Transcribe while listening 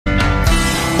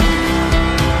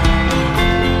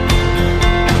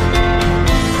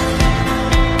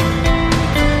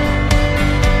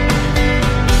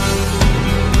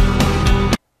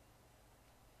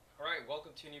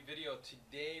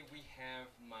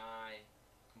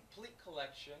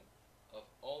collection of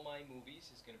all my movies.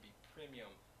 It's going to be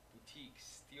premium, boutique,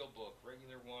 steelbook,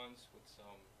 regular ones with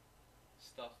some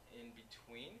stuff in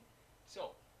between.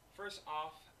 So, first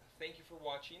off, thank you for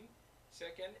watching.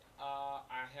 Second,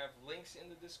 I have links in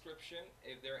the description.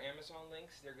 If they're Amazon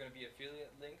links, they're going to be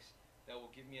affiliate links that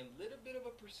will give me a little bit of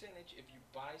a percentage if you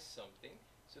buy something.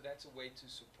 So that's a way to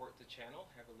support the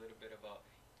channel, have a little bit of a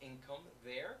income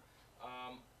there.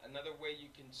 Another way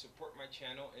you can support my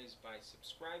channel is by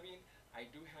subscribing. I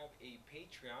do have a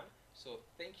Patreon, so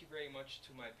thank you very much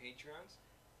to my Patreons.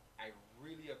 I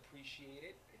really appreciate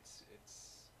it. It's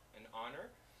an honor.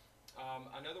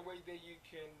 Another way that you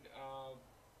can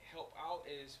help out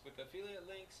is with affiliate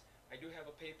links. I do have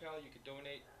a PayPal. You could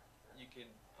donate. You can.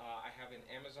 I have an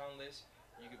Amazon list.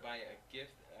 You could buy a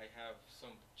gift. I have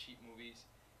some cheap movies.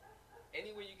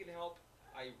 Any way you can help,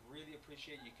 I really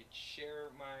appreciate. You could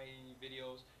share my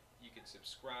videos. You could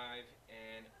subscribe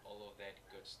and all of that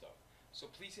good stuff. So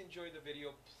please enjoy the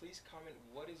video. Please comment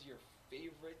what is your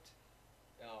favorite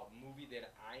movie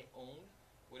that I own.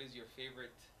 What is your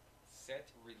favorite set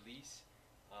release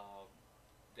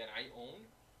that I own?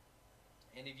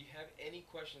 And if you have any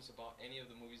questions about any of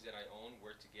the movies that I own,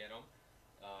 where to get them,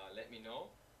 let me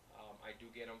know. I do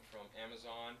get them from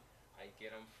Amazon. I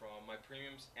get them from my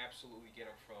premiums. Absolutely get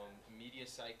them from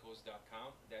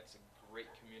mediacycles.com. That's a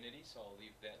great community, so I'll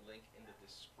leave that link in the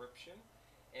description.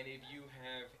 And if you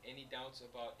have any doubts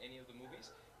about any of the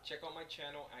movies, check out my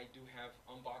channel. I do have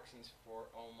unboxings for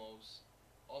almost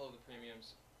all of the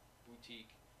premiums,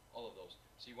 boutique, all of those.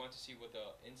 So you want to see what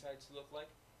the insides look like,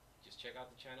 just check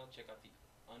out the channel, check out the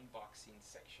unboxing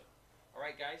section.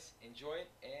 Alright guys, enjoy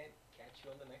it and catch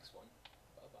you on the next one.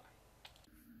 Bye bye.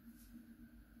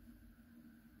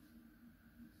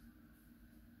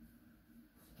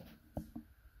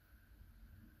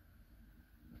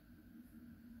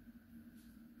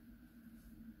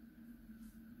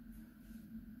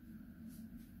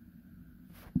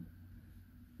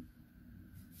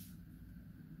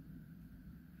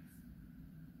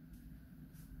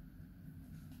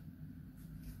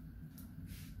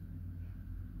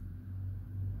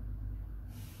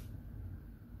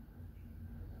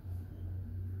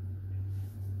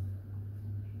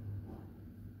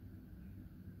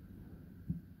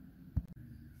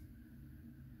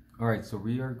 Alright, so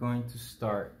we are going to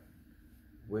start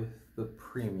with the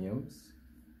premiums.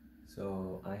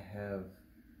 So I have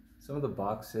some of the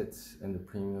box sets and the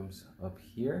premiums up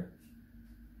here.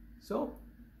 So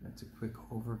that's a quick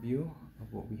overview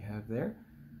of what we have there.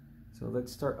 So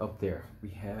let's start up there. We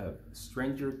have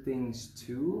Stranger Things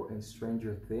 2 and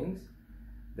Stranger Things.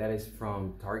 That is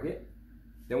from Target.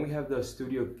 Then we have the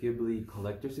Studio Ghibli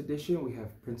Collector's Edition. We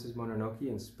have Princess Mononoke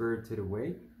and Spirited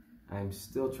Away. I'm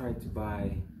still trying to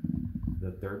buy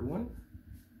the third one.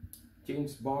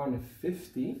 James Bond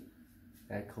 50.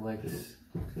 That collects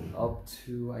up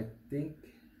to, I think,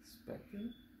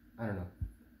 Spectre? I don't know.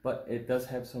 But it does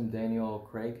have some Daniel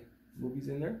Craig movies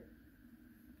in there.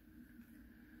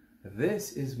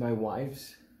 This is my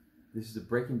wife's. This is the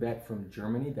Breaking Bad from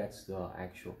Germany. That's the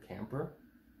actual camper.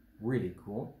 Really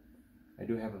cool. I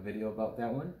do have a video about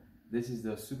that one. This is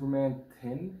the Superman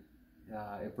 10.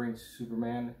 It brings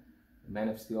Superman, Man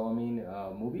of Steel,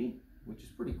 movie, which is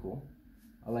pretty cool.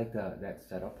 I like that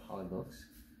setup, how it looks.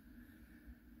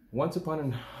 Once Upon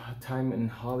a Time in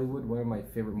Hollywood, one of my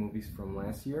favorite movies from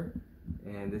last year.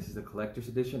 And this is the collector's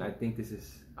edition. I think this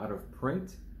is out of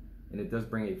print. And it does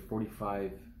bring a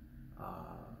 45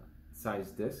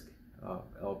 size disc of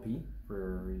LP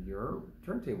for your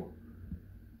turntable.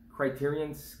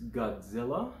 Criterion's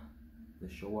Godzilla, the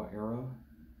Showa era.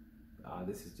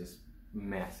 This is just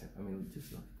massive. I mean,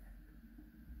 just look at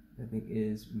that. That thing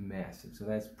is massive. So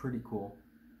that's pretty cool.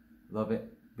 Love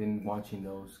it. Been watching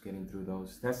those, getting through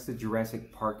those. That's the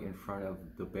Jurassic Park in front of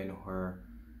the Ben-Hur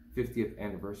 50th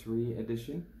anniversary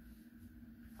edition.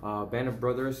 Band of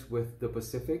Brothers with the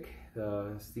Pacific,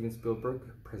 the Steven Spielberg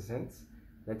presents.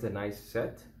 That's a nice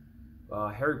set.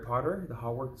 Harry Potter, the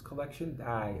Hogwarts collection.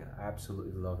 I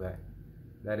absolutely love that.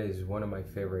 That is one of my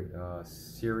favorite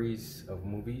series of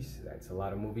movies. That's a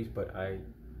lot of movies, but I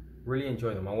really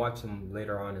enjoy them. I'll watch them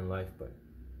later on in life, but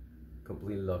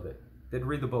completely love it. Did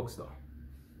read the books though.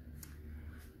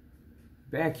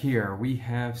 Back here we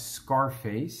have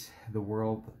Scarface, The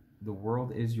World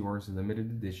Is Yours limited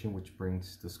edition, which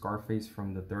brings the Scarface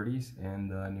from the 30s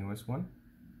and the newest one,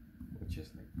 which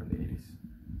is like from the 80s,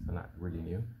 so not really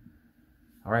new.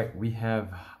 All right, we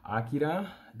have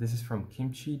Akira. This is from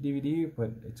Kimchi DVD,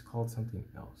 but it's called something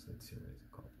else. Let's see, what is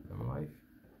it called? I'm Alive?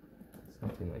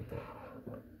 Something like that.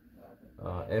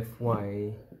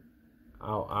 F-Y-I-V-E,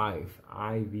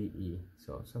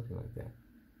 so something like that.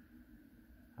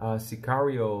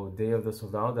 Sicario, Day of the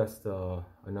Soldado, that's the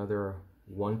another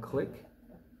one click.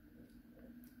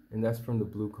 And that's from the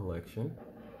Blue collection.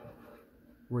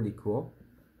 Really cool.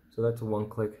 So that's a one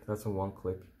click, that's a one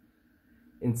click.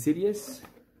 Insidious,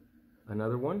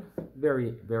 another one.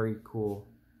 Very, very cool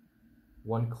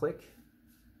one click.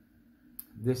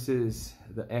 This is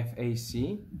the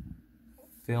FAC,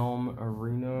 Film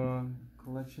Arena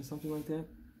collection, something like that.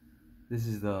 This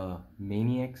is the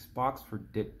Maniacs box for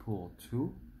Deadpool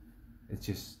 2.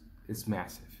 It's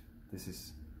massive. This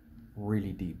is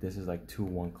really deep. This is like 2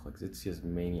 one clicks. It's just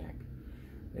Maniac.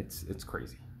 It's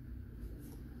crazy.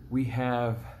 We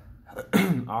have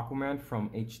Aquaman from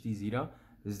hdzeta.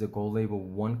 This is the gold label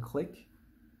one click.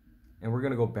 And we're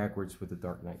gonna go backwards with the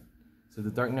Dark Knight. So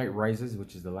the Dark Knight Rises,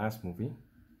 which is the last movie.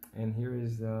 And here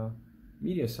is the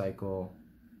Media Cycle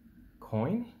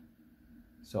coin.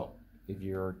 So if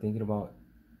you're thinking about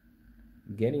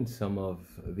getting some of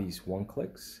these one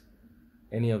clicks,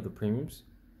 any of the premiums,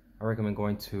 I recommend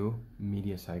going to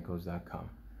mediacycles.com.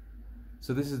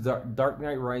 So this is Dark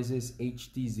Knight Rises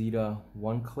hdzeta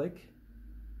one click,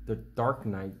 the Dark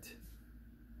Knight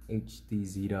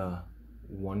hdzeta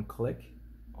one click.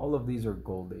 All of these are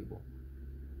gold label.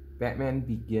 Batman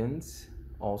Begins,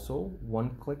 also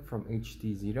one click from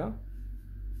hdzeta,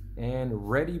 and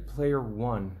Ready Player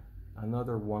One,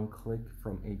 another one click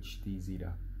from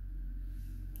hdzeta.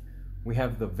 We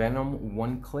have the Venom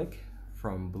one click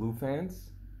from Blufans,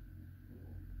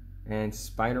 and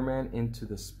Spider-Man Into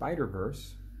the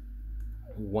Spider-Verse,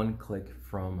 one click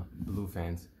from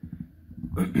Blufans.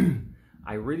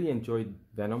 I really enjoyed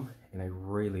Venom, and I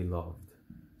really loved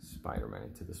Spider-Man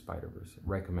Into the Spider-Verse.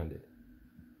 Recommended.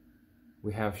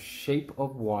 We have Shape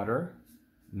of Water,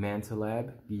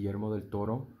 Mantalab, Guillermo del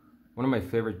Toro, one of my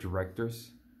favorite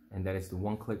directors, and that is the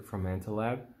one click from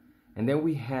Mantalab. And then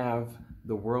we have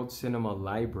the World Cinema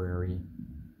Library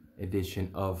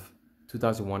edition of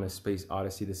 2001: A Space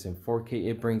Odyssey. This is in 4K.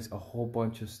 It brings a whole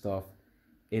bunch of stuff.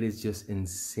 It is just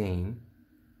insane.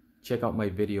 Check out my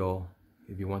video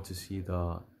if you want to see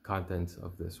the contents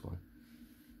of this one.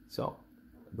 So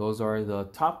those are the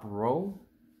top row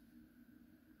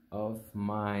of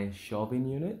my shelving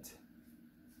unit.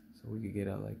 So we could get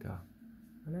a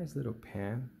nice little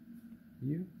pan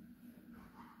view.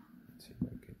 Let's see if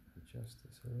I could adjust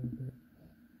this a little bit.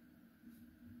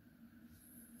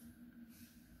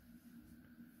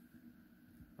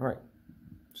 All right,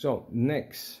 so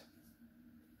next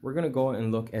we're gonna go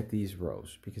and look at these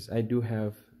rows because I do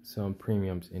have some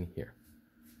premiums in here.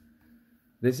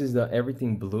 This is the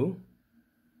Everything Blue,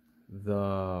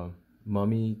 the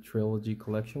Mummy Trilogy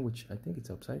collection, which I think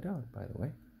it's upside down, by the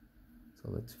way.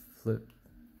 So let's flip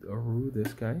through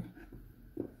this guy,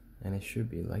 and it should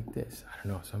be like this. I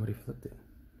don't know, somebody flipped it.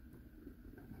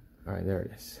 All right, there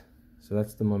it is. So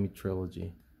that's the Mummy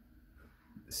Trilogy.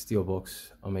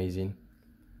 Steelbooks, amazing.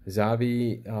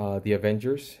 Zavi, The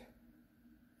Avengers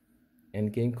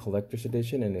Endgame Collector's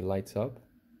Edition, and it lights up.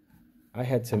 I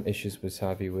had some issues with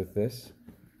Zavi with this.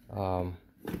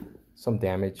 Some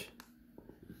damage.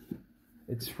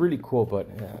 It's really cool, but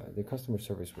the customer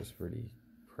service was really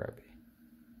crappy.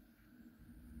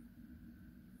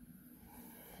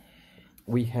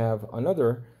 We have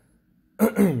another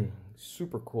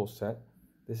super cool set.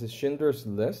 This is Schindler's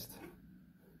List.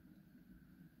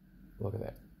 Look at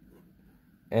that.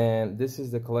 And this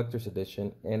is the collector's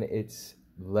edition, and it's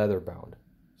leather bound.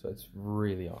 So it's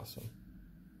really awesome.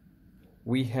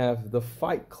 We have the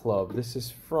Fight Club. This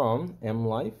is from M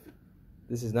Life.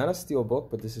 This is not a steelbook,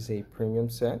 but this is a premium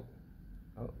set.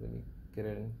 Oh, let me get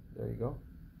it in. There you go.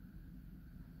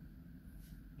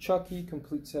 Chucky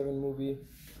Complete 7 movie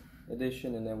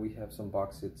edition, and then we have some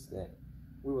box sets that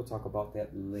we will talk about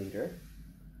that later.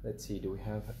 Let's see, do we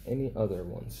have any other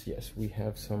ones? Yes, we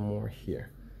have some more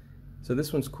here. So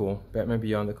this one's cool. Batman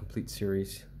Beyond the Complete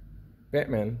Series.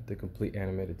 Batman, the Complete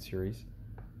Animated Series.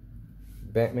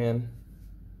 Batman,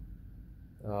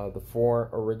 the 4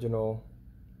 original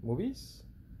movies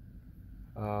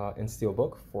in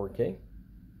steelbook, 4K.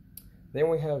 Then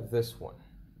we have this one.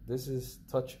 This is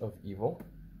Touch of Evil.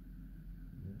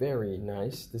 Very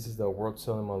nice. This is the World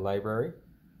Cinema Library.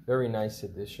 Very nice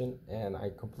edition, and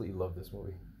I completely love this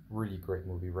movie. Really great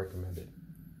movie, recommended.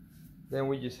 Then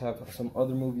we just have some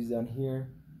other movies down here,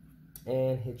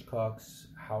 and Hitchcock's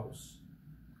House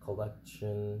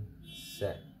collection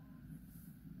set.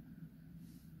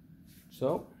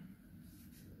 So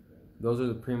those are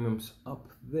the premiums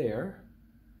up there.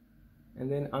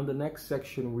 And then on the next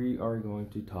section, we are going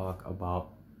to talk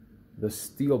about the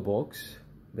steelbooks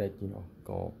that, you know,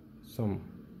 go some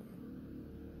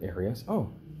areas. Oh,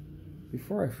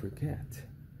 before I forget,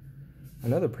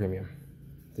 another premium.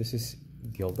 This is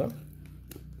Gilda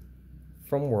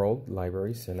from World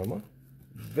Library Cinema.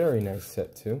 Very nice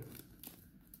set too.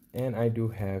 And I do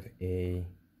have a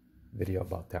video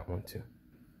about that one too.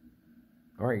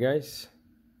 Alright guys,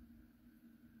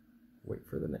 wait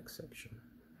for the next section.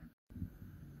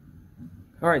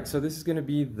 Alright, so this is going to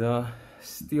be the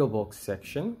Steelbook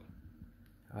section.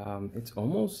 It's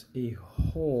almost a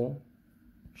whole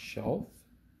shelf.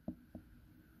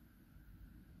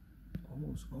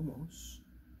 Almost.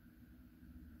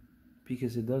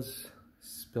 Because it does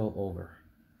spill over.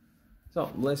 So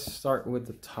let's start with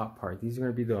the top part. These are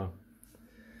going to be the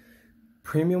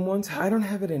premium ones. I don't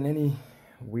have it in any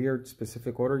weird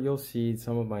specific order. You'll see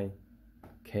some of my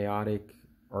chaotic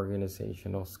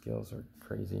organizational skills are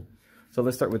crazy. So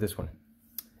let's start with this one.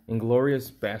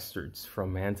 Inglorious Bastards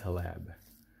from Mantalab.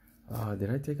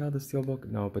 Did I take out the Steelbook?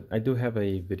 No, but I do have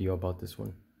a video about this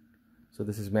one. So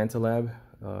this is Mantalab.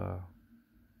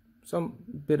 Some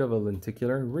bit of a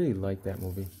lenticular. Really like that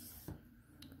movie.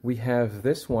 We have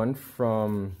this one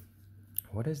from,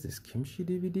 what is this, Kimchi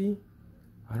DVD?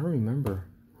 I don't remember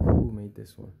who made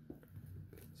this one.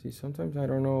 See, sometimes I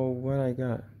don't know what I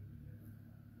got.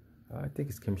 I think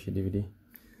it's Kimchi DVD.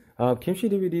 Kimchi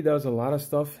DVD does a lot of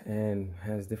stuff and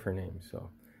has different names.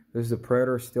 So there's the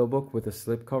Predator Steelbook with a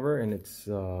slip cover, and it's,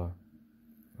 I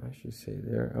should say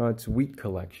there, it's Wheat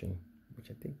Collection, which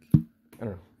I think, I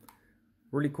don't know.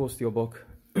 Really cool Steelbook.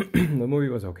 The movie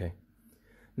was okay.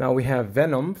 Now we have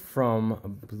Venom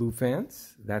from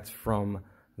Blufans. That's from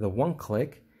the One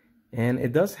Click. And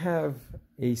it does have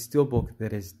a Steelbook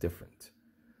that is different.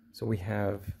 So we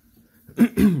have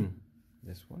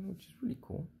this one, which is really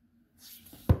cool.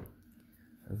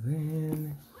 And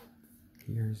then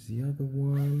here's the other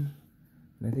one.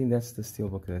 And I think that's the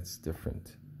Steelbook that's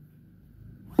different.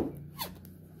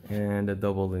 And a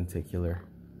double lenticular,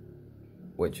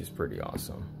 which is pretty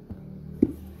awesome.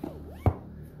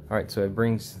 Alright, so it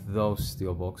brings those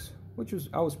Steelbooks, which was,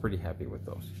 I was pretty happy with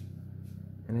those.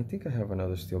 And I think I have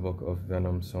another Steelbook of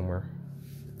Venom somewhere.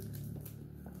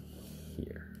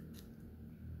 Here.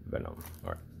 Venom.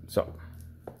 Alright, so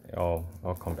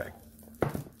I'll come back.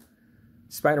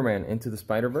 Spider-Man Into the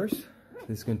Spider-Verse.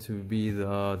 This is going to be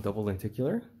the double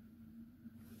lenticular.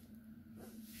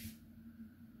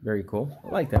 Very cool. I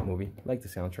like that movie. I like the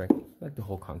soundtrack. I like the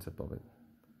whole concept of it.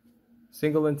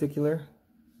 Single lenticular.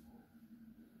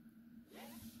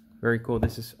 Very cool.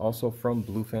 This is also from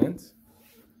Blufans.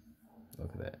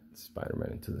 Look at that.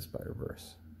 Spider-Man Into the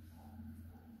Spider-Verse.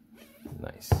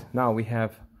 Nice. Now we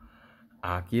have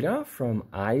Akira from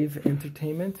Ive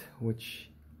Entertainment, which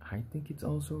I think it's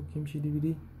also Kimchi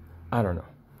DVD. I don't know.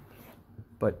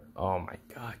 But, oh my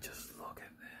god, just look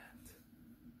at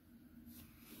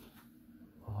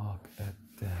that. Look at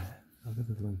that. Look at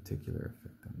the lenticular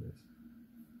effect on this.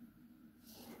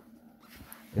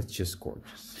 It's just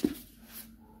gorgeous.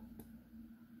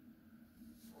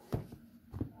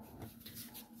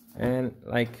 And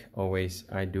like always,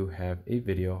 I do have a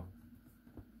video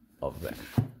of that.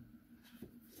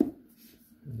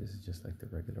 This is just like the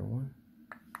regular one.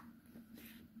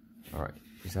 Alright,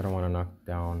 because I don't want to knock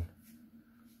down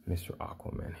Mr.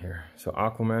 Aquaman here. So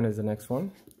Aquaman is the next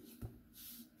one.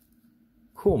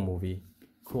 Cool movie.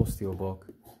 Cool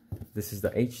Steelbook. This is the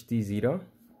hdzeta.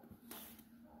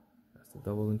 That's the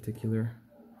double lenticular.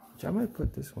 Which I might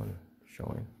put this one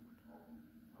showing.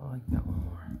 I like that one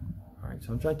more. Alright,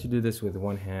 so I'm trying to do this with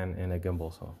one hand and a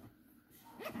gimbal, so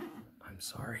I'm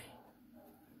sorry.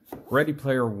 Ready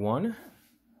Player One,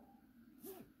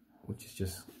 which is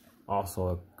just also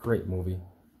a great movie.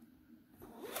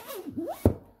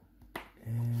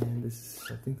 And this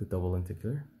is, I think, the double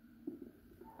lenticular.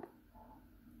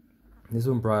 This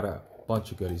one brought a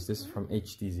bunch of goodies. This is from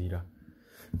hdzeta.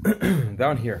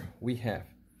 Down here, we have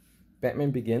Batman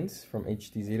Begins from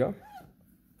hdzeta.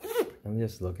 And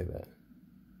just look at that.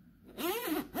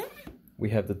 We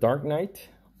have The Dark Knight.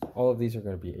 All of these are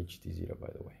going to be hdzeta, by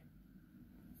the way.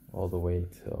 All the way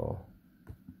till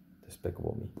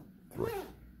Despicable Me 3.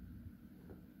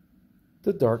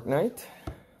 The Dark Knight.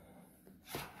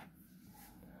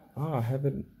 Oh, I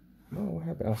haven't. Oh, what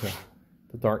happened? Okay.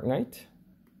 The Dark Knight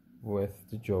with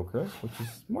the Joker, which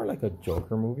is more like a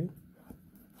Joker movie.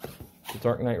 The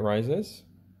Dark Knight Rises.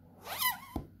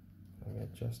 Let me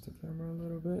adjust the camera a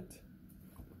little bit.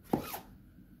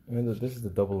 And this is the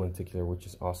double lenticular, which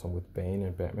is awesome with Bane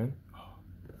and Batman.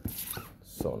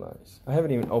 So nice. I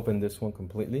haven't even opened this one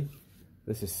completely.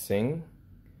 This is Sing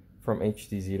from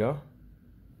hdzeta.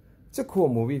 It's a cool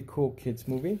movie, cool kids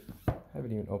movie. I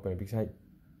haven't even opened it because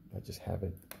I just have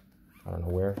it, I don't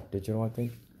know where, digital I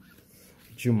think.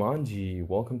 Jumanji,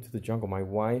 Welcome to the Jungle. My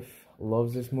wife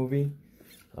loves this movie.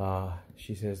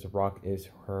 She says The Rock is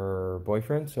her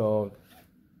boyfriend. So,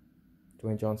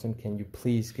 Dwayne Johnson, can you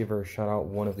please give her a shout out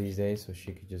one of these days so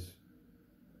she could just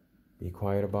be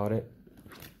quiet about it?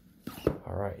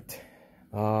 All right.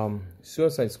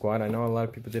 Suicide Squad. I know a lot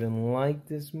of people didn't like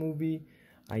this movie.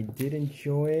 I did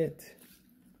enjoy it.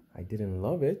 I didn't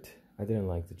love it. I didn't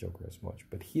like the Joker as much,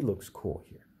 but he looks cool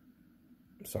here.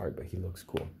 I'm sorry, but he looks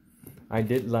cool. I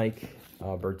did like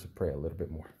Birds of Prey a little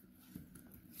bit more.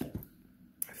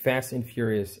 Fast and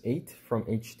Furious 8 from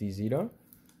hdzeta.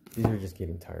 These are just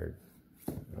getting tired.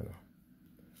 I don't know.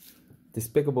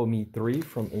 Despicable Me 3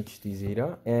 from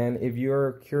hdzeta. And if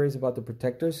you're curious about the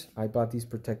protectors, I bought these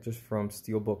protectors from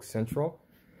Steelbook Central.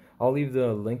 I'll leave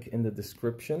the link in the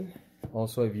description.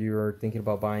 Also, if you're thinking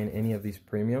about buying any of these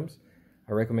premiums,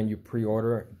 I recommend you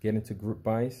pre-order, get into group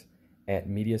buys at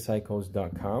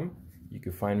mediacycles.com. You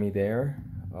can find me there.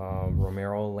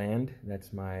 Romero Land,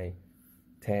 that's my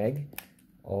tag.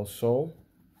 Also,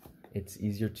 it's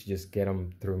easier to just get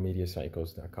them through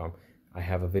mediacycles.com. I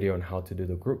have a video on how to do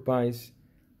the group buys.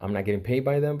 I'm not getting paid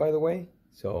by them, by the way.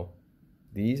 So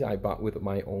these I bought with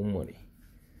my own money.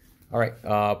 All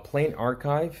right, Plane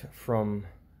Archive from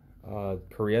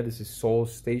Korea. This is Seoul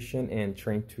Station and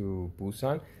Train to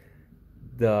Busan.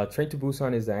 The Train to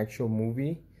Busan is the actual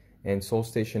movie, and Seoul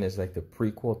Station is like the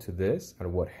prequel to this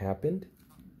and what happened.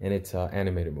 And it's an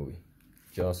animated movie,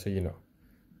 just so you know.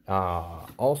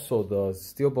 Also, the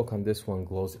steelbook on this one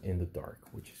glows in the dark,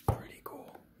 which is pretty cool.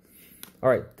 All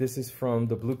right, this is from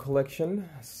the Blue Collection,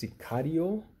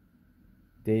 Sicario,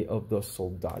 Day of the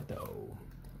Soldado.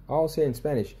 I'll say in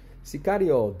Spanish,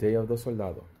 Sicario, Day of the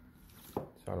Soldado.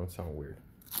 So I don't sound weird.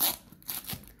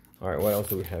 All right, what else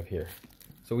do we have here?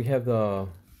 So we have the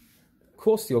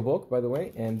cool steelbook, by the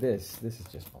way, and this is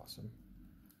just awesome.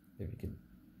 If you can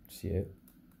see it,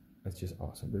 that's just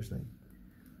awesome. There's like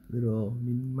little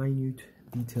minute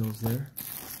details there.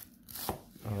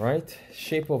 All right,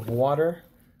 Shape of Water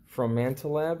from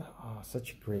Mantelab. Oh,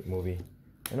 such a great movie.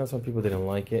 I know some people didn't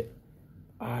like it.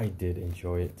 I did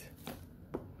enjoy it.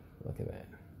 Look at that.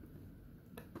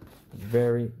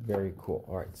 Very, very cool.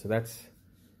 All right, so that's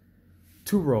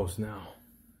 2 rows now.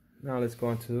 Now let's go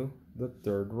on to the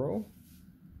 3rd row.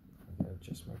 I'm gonna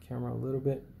adjust my camera a little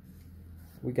bit.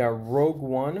 We got Rogue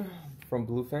One from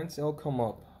Blufans. It'll come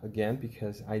up again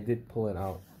because I did pull it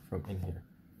out from in here.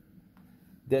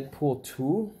 Deadpool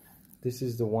 2. This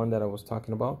is the one that I was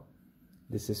talking about.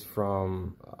 This is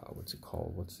from, what's it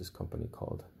called? What's this company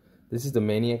called? This is the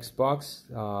Maniacs box,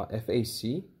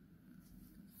 FAC,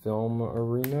 Film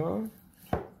Arena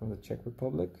from the Czech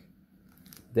Republic.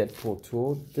 Deadpool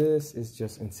 2. This is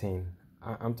just insane.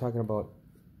 I'm talking about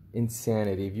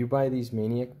insanity. If you buy these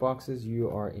Maniac boxes, you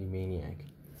are a maniac.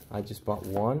 I just bought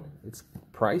one. It's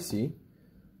pricey,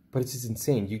 but it's just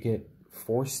insane. You get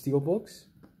 4 steelbooks.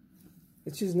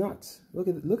 It's just nuts. Look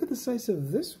at the size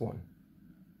of this one.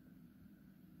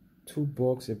 2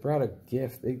 books. It brought a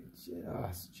gift.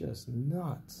 It's just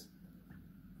nuts.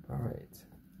 All right.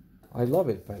 I love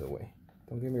it, by the way.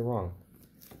 Don't get me wrong.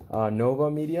 Nova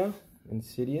Media,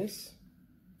 Insidious.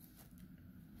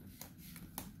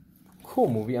 Cool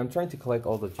movie. I'm trying to collect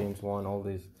all the James Wan, all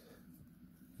these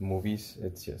movies.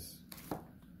 It's just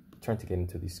trying to get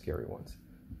into these scary ones.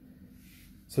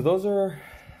 So those are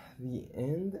the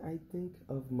end, I think,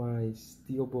 of my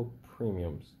Steelbook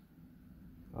premiums.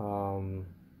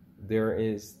 There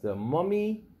is the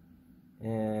Mummy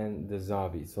and the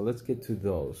Zavi. So let's get to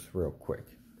those real quick.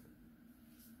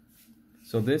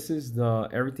 So this is the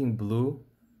Everything Blue,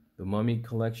 the Mummy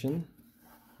collection.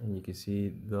 And you can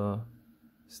see the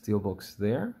Steelbooks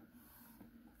there.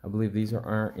 I believe these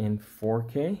are in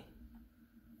 4K.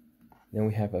 Then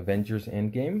we have Avengers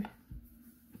Endgame.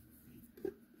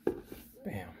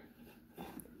 Bam.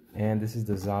 And this is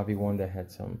the Zavi one that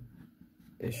had some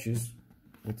issues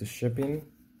with the shipping.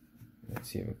 Let's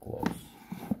see if it glows.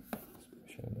 Let's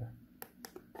push it in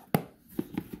there.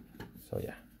 So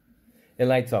yeah, it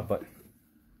lights up, but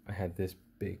I had this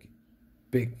big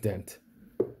dent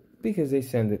because they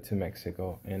send it to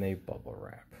Mexico in a bubble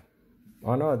wrap.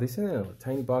 Oh no, they sent it in a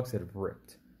tiny box that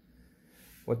ripped.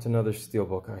 What's another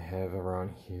steelbook I have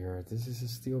around here? This is a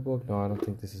steelbook? No, I don't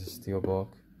think this is a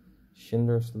steelbook.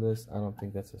 Schindler's List, I don't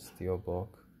think that's a steelbook.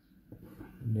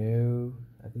 No,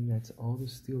 I think that's all the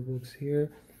steelbooks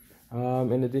here.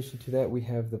 In addition to that, we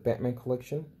have the Batman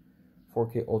collection,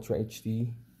 4K Ultra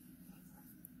HD.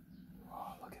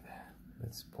 Oh, look at that.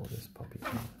 Let's pull this puppy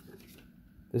out.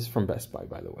 This is from Best Buy,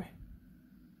 by the way.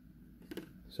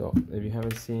 So, if you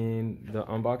haven't seen the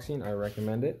unboxing, I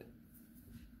recommend it.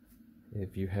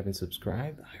 If you haven't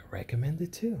subscribed, I recommend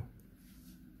it too.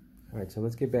 Alright, so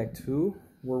let's get back to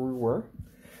where we were.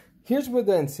 Here's where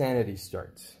the insanity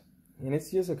starts. And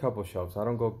it's just a couple shelves. I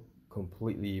don't go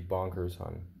completely bonkers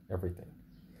on everything.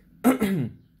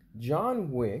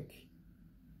 John Wick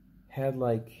had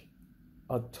like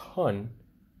a ton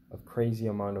of crazy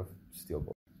amount of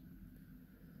steelbook.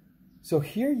 So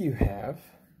here you have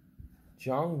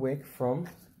John Wick from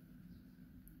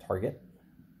Target.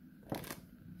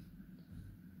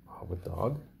 With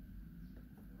dog.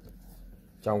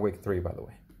 John Wick 3, by the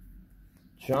way.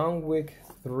 John Wick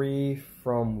 3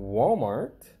 from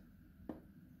Walmart.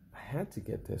 I had to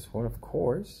get this one, of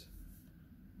course.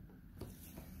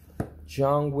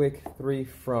 John Wick 3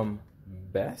 from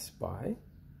Best Buy.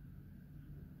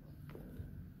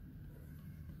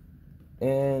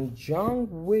 And John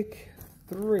Wick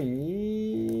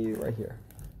 3 right here.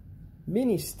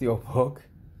 Mini steelbook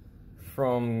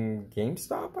from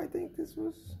GameStop, I think this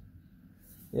was.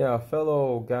 Yeah, a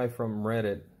fellow guy from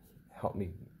Reddit helped me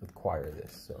acquire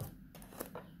this, so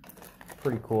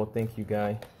pretty cool. Thank you,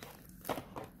 guy.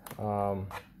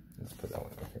 Let's put that one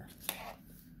right here.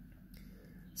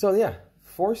 So yeah,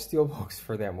 4 steelbooks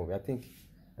for that movie. I think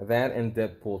that and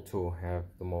Deadpool 2 have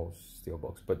the most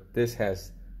steelbooks, but this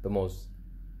has the most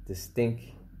distinct,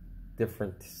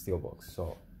 different steelbooks.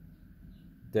 So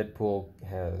Deadpool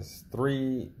has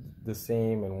 3 the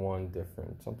same and 1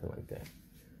 different, something like that.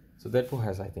 So Deadpool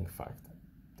has, I think, 5.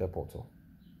 Deadpool 2. All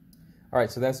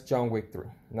right, so that's John Wick 3.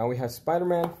 Now we have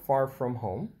Spider-Man Far From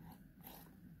Home.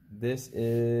 This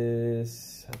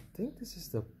is, I think this is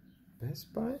the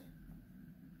Best Buy.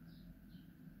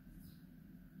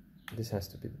 This has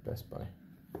to be the Best Buy.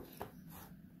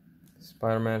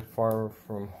 Spider-Man Far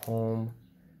From Home.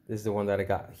 This is the one that I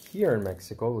got here in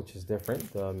Mexico, which is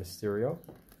different, the Mysterio.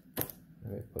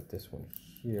 Let me put this one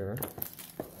here.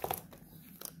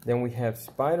 Then we have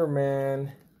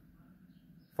Spider-Man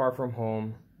Far From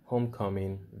Home,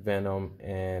 Homecoming, Venom,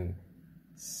 and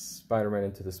Spider-Man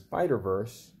Into the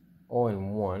Spider-Verse, all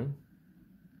in one.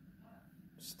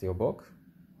 Steelbook.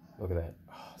 Look at that.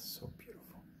 Oh, so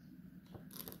beautiful.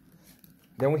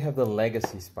 Then we have the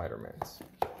Legacy Spider-Mans.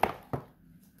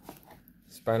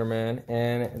 Spider-Man,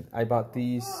 and I bought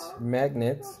these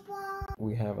magnets.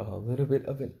 We have a little bit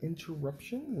of an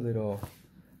interruption, a little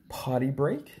potty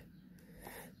break.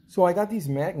 So I got these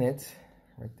magnets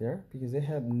right there because they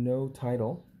have no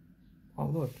title. Oh,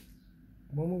 look.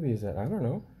 What movie is that? I don't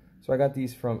know. So I got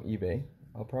these from eBay.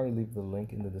 I'll probably leave the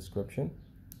link in the description.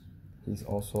 He's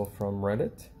also from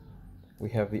Reddit. We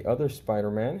have the other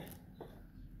Spider-Man.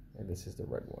 And this is the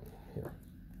red one here.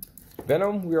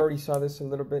 Venom, we already saw this a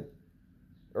little bit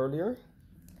earlier.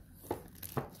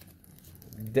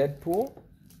 Deadpool.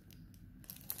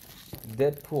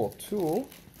 Deadpool 2.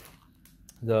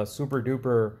 The super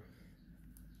duper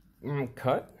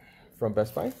cut from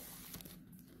Best Buy.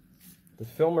 The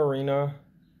Film Arena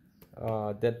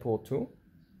Deadpool 2,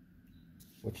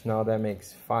 which now that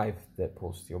makes 5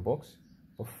 Deadpool steelbooks.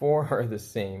 But 4 are the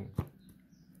same.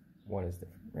 One is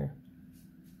different. Yeah.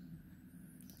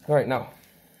 All right, now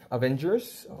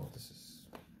Avengers. Oh, this is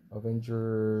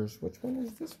Avengers. Which one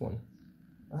is this one?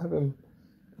 I have him.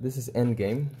 This is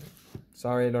Endgame.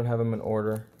 Sorry, I don't have them in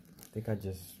order. I think I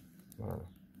don't know.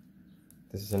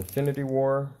 This is Infinity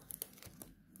War.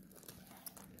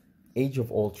 Age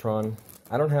of Ultron.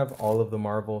 I don't have all of the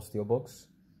Marvel steelbooks.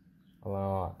 A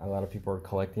lot of people are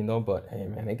collecting them, but hey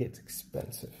man, it gets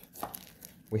expensive.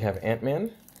 We have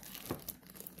Ant-Man.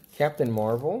 Captain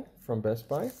Marvel from Best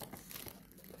Buy.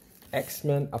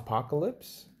 X-Men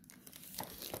Apocalypse.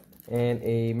 And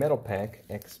a metal pack,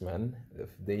 X-Men,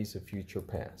 Days of Future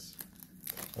Past.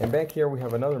 And back here we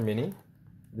have another mini.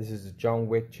 This is John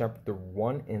Wick Chapter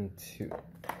 1 and 2.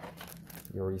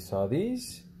 You already saw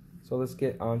these. So let's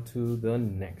get on to the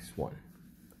next one.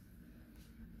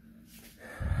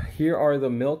 Here are the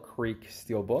Mill Creek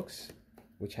steelbooks,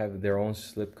 which have their own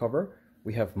slipcover.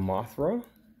 We have Mothra.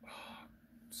 Oh,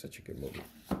 such a good movie.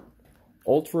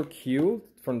 Ultra Q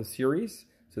from the series.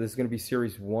 So this is going to be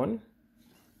series 1.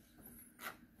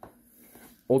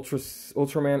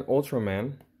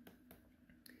 Ultraman.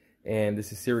 And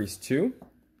this is series 2.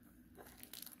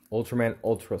 Ultraman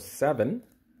Ultra 7.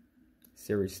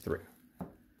 Series 3.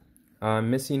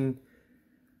 I'm missing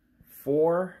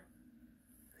 4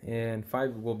 and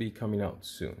 5 will be coming out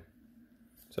soon.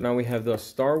 So now we have the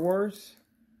Star Wars.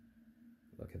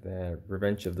 Look at that.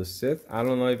 Revenge of the Sith. I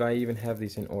don't know if I even have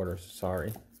these in order.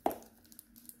 Sorry.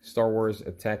 Star Wars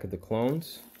Attack of the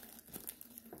Clones.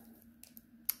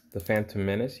 The Phantom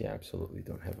Menace. Yeah, absolutely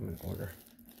don't have them in order.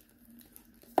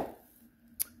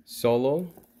 Solo.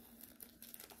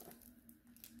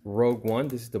 Rogue One.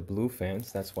 This is the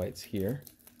blufans. That's why it's here.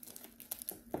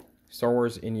 Star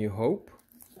Wars In New Hope.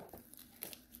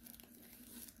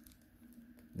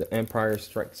 The Empire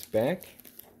Strikes Back,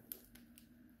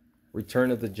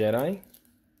 Return of the Jedi,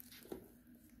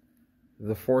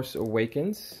 The Force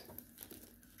Awakens,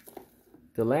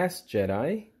 The Last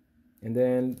Jedi, and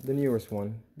then the newest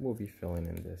one will be filling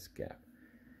in this gap.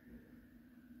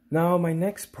 Now my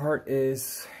next part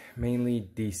is mainly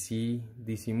DC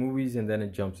movies, and then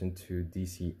it jumps into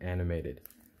DC animated.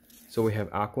 So we have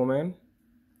Aquaman,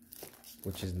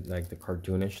 which is like the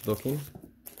cartoonish looking,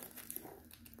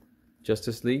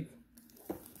 Justice League,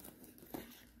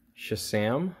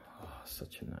 Shazam, oh,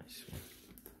 such a nice one.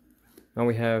 Now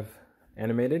we have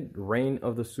animated Reign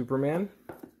of the Superman,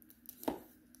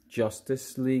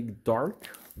 Justice League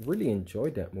Dark, really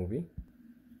enjoyed that movie,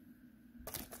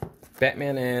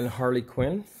 Batman and Harley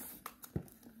Quinn,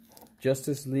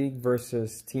 Justice League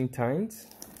versus Teen Titans,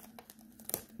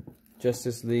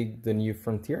 Justice League The New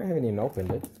Frontier, I haven't even opened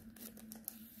it,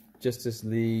 Justice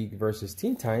League versus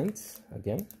Teen Titans,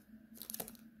 again,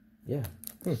 yeah,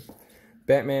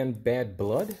 Batman Bad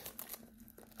Blood,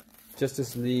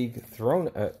 Justice League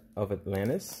Throne of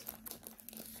Atlantis,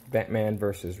 Batman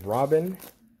versus Robin,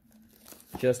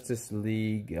 Justice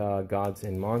League Gods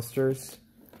and Monsters,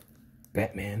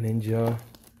 Batman Ninja,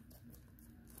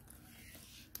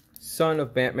 Son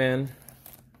of Batman,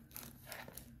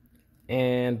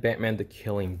 and Batman the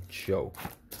Killing Joke.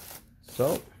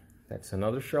 So that's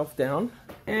another shelf down,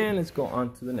 and let's go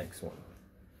on to the next one.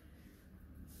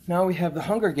 Now we have the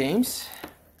Hunger Games.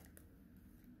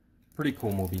 Pretty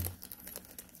cool movie.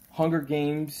 Hunger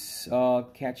Games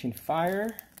Catching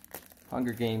Fire,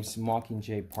 Hunger Games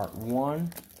Mockingjay Part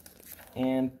 1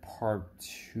 and Part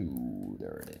 2.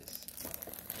 There it is.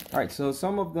 Alright, so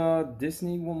some of the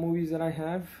Disney movies that I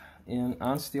have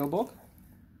on Steelbook.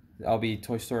 That'll be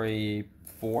Toy Story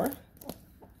 4,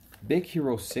 Big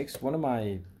Hero 6, one of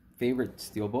my favorite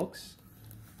Steelbooks.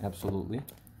 Absolutely.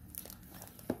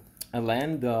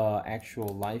 Aladdin, the actual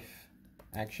life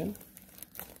action.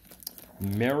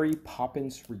 Mary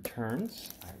Poppins Returns.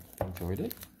 I enjoyed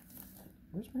it.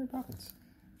 Where's Mary Poppins?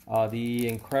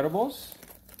 The Incredibles.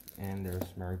 And there's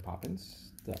Mary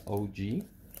Poppins, the OG.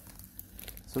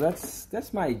 So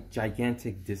that's my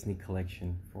gigantic Disney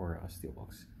collection for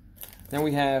Steelbooks. Then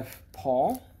we have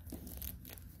Paul,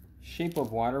 Shape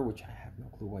of Water, which I have no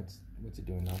clue what's it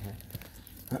doing down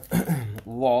here.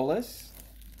 Lawless,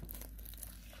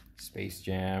 Space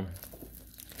Jam,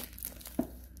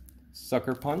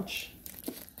 Sucker Punch.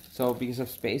 So because of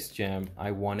Space Jam,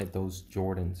 I wanted those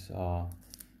Jordans.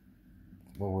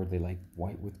 What were they, like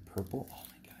white with purple? Oh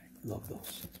my god, I love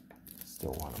those.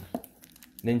 Still want them.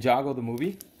 Ninjago the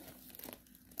movie.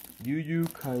 Yu Yu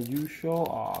Hakusho.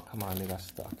 Oh, come on, they got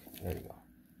stuck. There you go.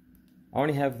 I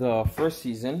only have the first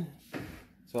season,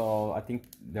 so I think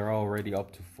they're already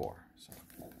up to 4. So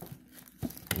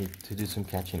I need to do some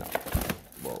catching up.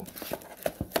 Whoa.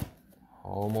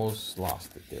 Almost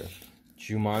lost it there.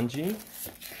 Jumanji.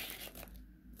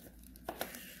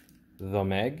 The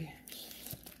Meg.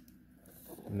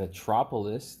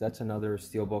 Metropolis. That's another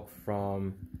Steelbook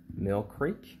from Mill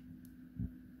Creek.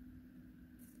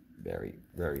 Very,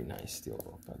 very nice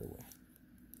Steelbook, by the way.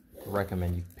 I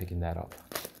recommend you picking that up.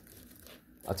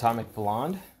 Atomic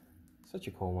Blonde. Such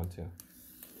a cool one, too.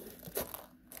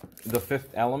 The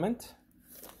Fifth Element.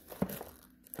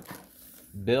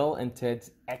 Bill and Ted's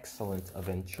Excellent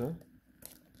Adventure.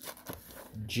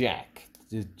 Jack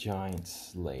the Giant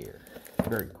Slayer.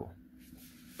 Very cool.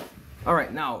 All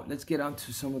right, now let's get on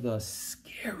to some of the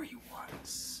scary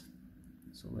ones.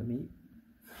 So let me...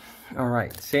 All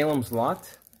right, Salem's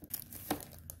Lot.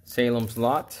 Salem's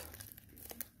Lot.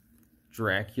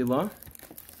 Dracula.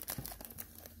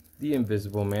 The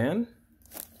Invisible Man.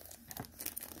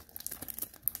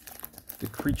 The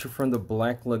Creature from the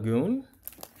Black Lagoon.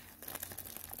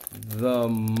 The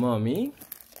Mummy.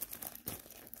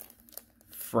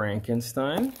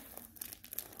 Frankenstein.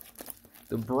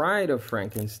 The Bride of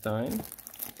Frankenstein.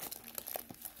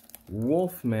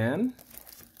 Wolfman.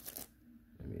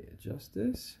 Let me adjust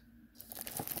this.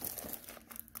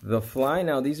 The Fly.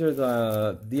 Now these are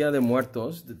the Dia de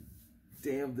Muertos, the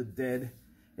Day of the Dead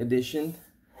edition.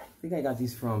 I think I got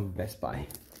these from Best Buy.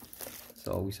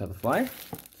 So we saw The Fly.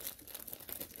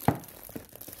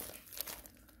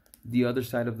 The Other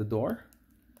Side of the Door.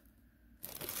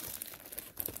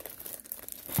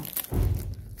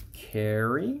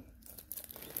 Carrie.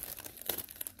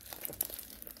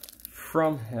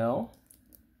 From Hell.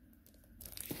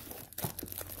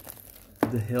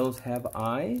 The Hills Have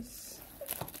Eyes.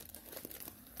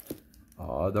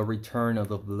 The Return of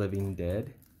the Living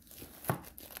Dead.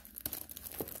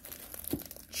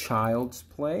 Child's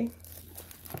Play.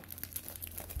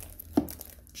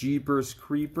 Jeepers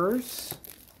Creepers.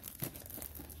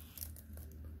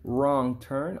 Wrong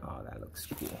Turn. Oh, that looks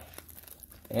cool.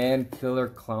 And Killer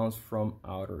Clowns from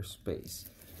Outer Space.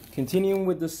 Continuing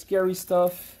with the scary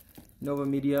stuff, Nova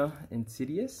Media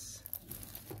Insidious.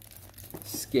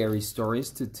 Scary Stories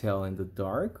to Tell in the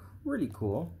Dark. Really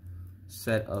cool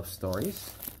set of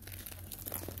stories.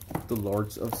 The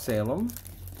Lords of Salem.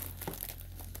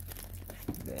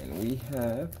 Then we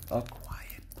have A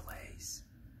Quiet Place,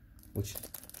 which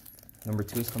number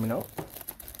 2 is coming out.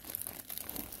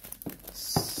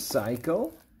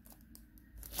 Psycho.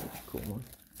 Cool one.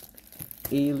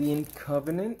 Alien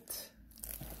Covenant.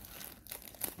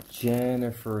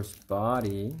 Jennifer's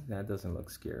Body. That doesn't look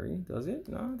scary, does it?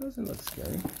 No, it doesn't look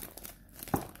scary.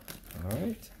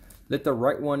 Alright. Let the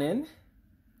Right One In.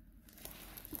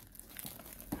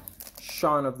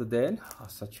 Shaun of the Dead. Oh,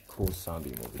 such a cool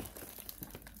zombie movie.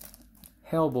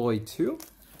 Hellboy 2.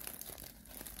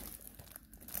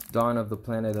 Dawn of the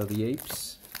Planet of the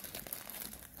Apes.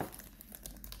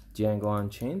 Django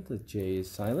Unchained. The J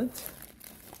is silent.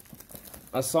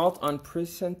 Assault on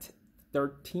Precinct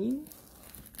 13.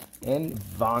 And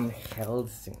Van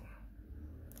Helsing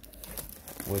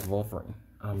with Wolverine.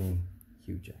 I mean,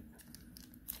 Hugh Jackman.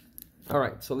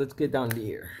 Alright, so let's get down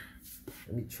here.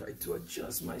 Let me try to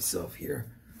adjust myself here.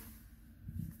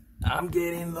 I'm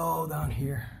getting low down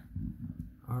here.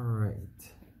 Alright,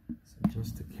 let's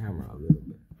adjust the camera a little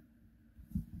bit.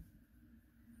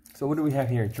 So what do we have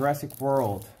here? Jurassic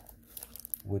World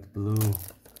with blue.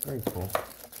 Very cool.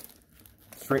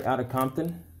 Straight Outta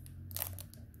Compton.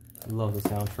 Love the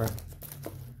soundtrack.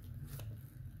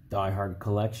 Die Hard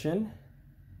Collection.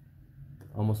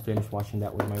 Almost finished watching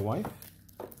that with my wife.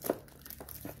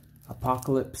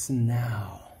 Apocalypse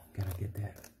Now. Gotta get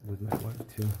that with my wife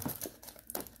too.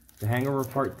 The Hangover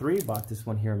Part 3. Bought this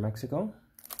one here in Mexico.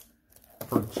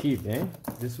 For cheap, eh?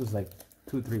 This was like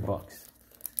 $2-3 bucks.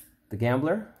 The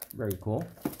Gambler. Very cool.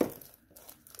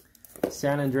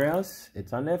 San Andreas.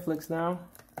 It's on Netflix now.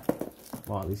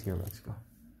 Well, at least here in Mexico.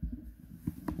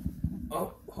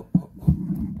 Oh. There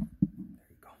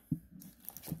you go.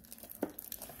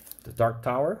 The Dark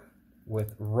Tower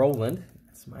with Roland.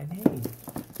 That's my name.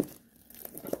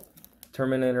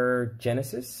 Terminator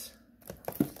Genesis.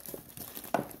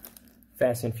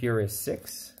 Fast and Furious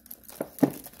 6.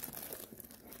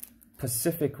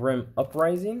 Pacific Rim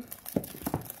Uprising.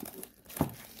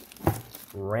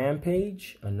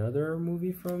 Rampage, another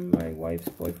movie from my wife's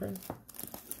boyfriend.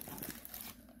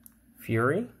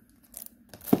 Fury.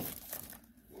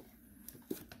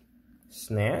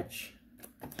 Snatch.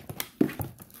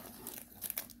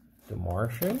 The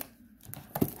Martian.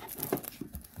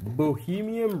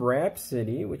 Bohemian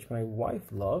Rhapsody, which my wife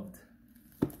loved.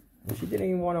 And she didn't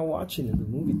even want to watch it in the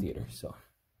movie theater, so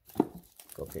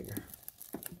go figure.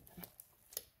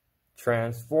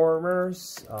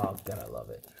 Transformers. Oh, God, I love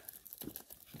it.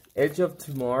 Edge of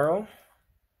Tomorrow.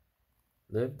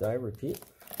 Live, Die, Repeat.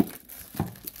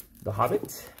 The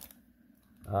Hobbit.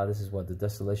 This is what? The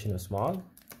Desolation of Smaug.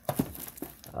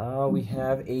 We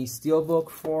have a Steelbook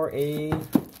for a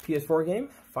PS4 game.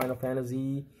 Final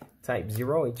Fantasy Type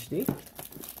 0 HD.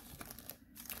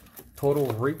 Total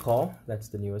Recall. That's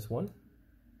the newest one.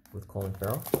 With Colin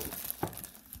Farrell.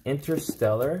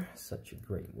 Interstellar. Such a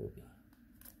great movie.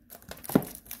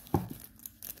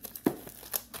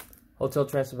 Hotel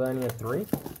Transylvania 3.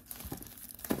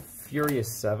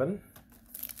 Furious 7.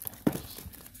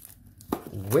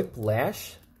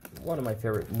 Whiplash. One of my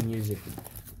favorite music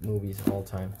movies of all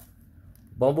time.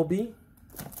 Bumblebee.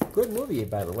 Good movie,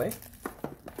 by the way.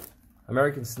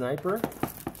 American Sniper.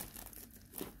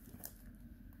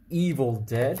 Evil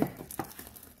Dead.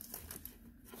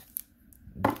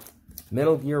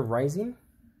 Metal Gear Rising.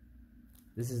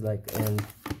 This is like in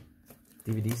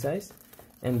DVD size.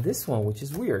 And this one, which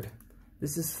is weird.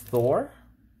 This is Thor.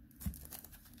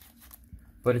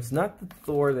 But it's not the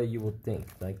Thor that you would think.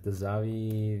 Like the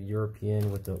Zavi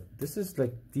European with the... This is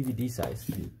like DVD size.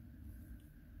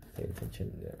 Pay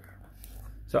attention there.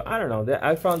 So I don't know.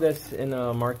 I found this in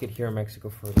a market here in Mexico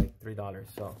for like $3.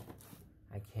 So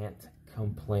I can't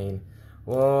complain.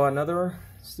 Well, another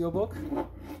Steelbook.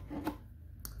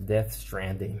 Death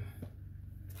Stranding.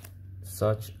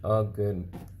 Such a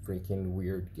good freaking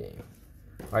weird game.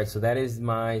 Alright, so that is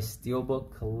my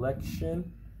Steelbook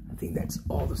collection. I think that's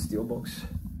all the Steelbooks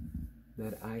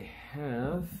that I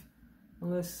have.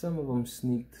 Unless some of them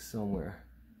sneaked somewhere.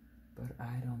 But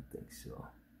I don't think so.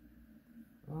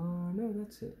 Oh, no,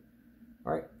 that's it.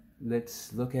 Alright,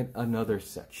 let's look at another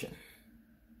section.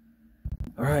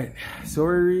 Alright, so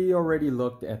we already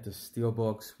looked at the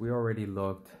Steelbooks. We already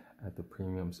looked at the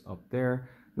premiums up there.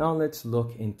 Now let's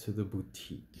look into the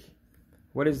boutique.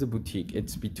 What is the boutique?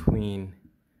 It's between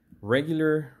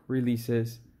regular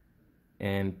releases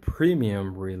and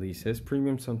premium releases.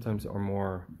 Premium sometimes are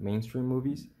more mainstream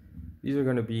movies. These are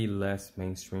going to be less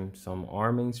mainstream. Some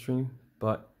are mainstream,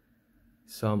 but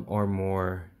some are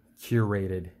more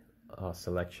curated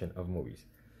selection of movies.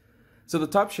 So the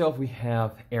top shelf, we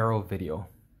have Arrow Video.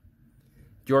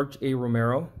 George A.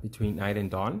 Romero, Between Night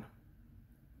and Dawn.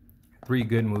 3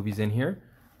 good movies in here.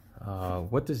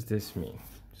 What does this mean?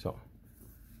 So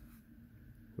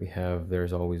we have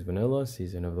There's Always Vanilla,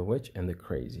 Season of the Witch, and The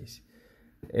Crazies.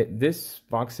 This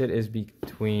box set is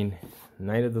between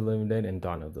Night of the Living Dead and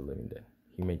Dawn of the Living Dead.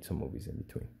 He made some movies in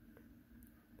between.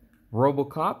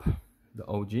 RoboCop, the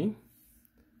OG.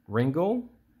 Ringo,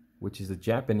 which is the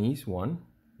Japanese one.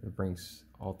 It brings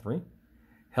all 3.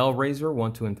 Hellraiser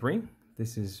 1, 2, and 3.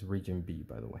 This is Region B,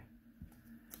 by the way.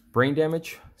 Brain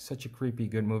Damage, such a creepy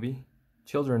good movie.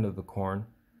 Children of the Corn.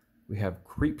 We have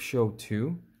Creepshow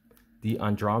 2. The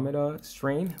Andromeda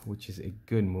Strain, which is a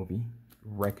good movie.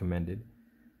 Recommended.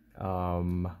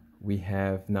 We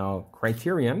have now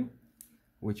Criterion,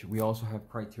 which we also have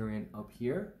Criterion up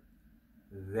here.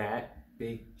 That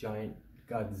big giant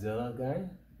Godzilla guy.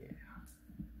 Yeah.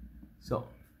 So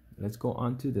let's go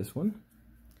on to this one.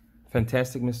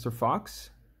 Fantastic Mr.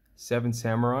 Fox, 7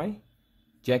 Samurai,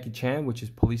 Jackie Chan, which is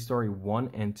Police Story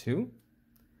 1 and 2,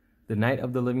 The Night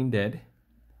of the Living Dead,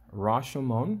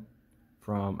 Rashomon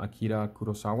from Akira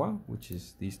Kurosawa, which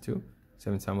is these 2,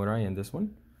 7 Samurai and this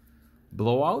one,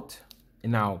 Blowout.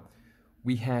 And now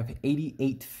we have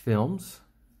 88 films.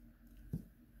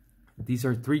 These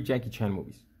are 3 Jackie Chan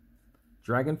movies: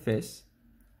 Dragon Fist,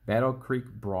 Battle Creek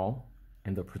Brawl,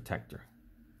 and The Protector.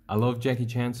 I love Jackie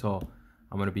Chan, so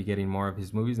I'm going to be getting more of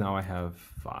his movies. Now I have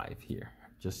 5 here,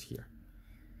 just here.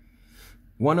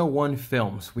 101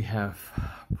 films. We have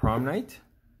Prom Night,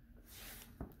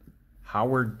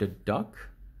 Howard the Duck,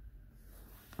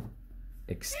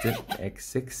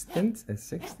 Existence,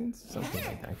 something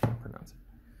like that. I can't pronounce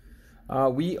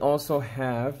it. We also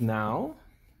have now,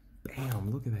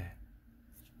 bam, look at that.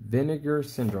 Vinegar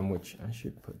Syndrome, which I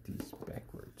should put these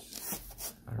backwards.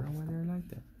 I don't know why they're like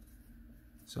that.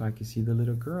 So I can see the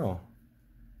little girl.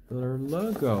 The little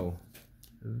logo.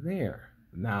 There.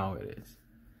 Now it is.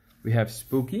 We have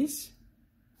Spookies.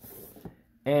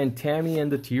 And Tammy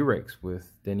and the T-Rex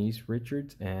with Denise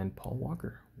Richards and Paul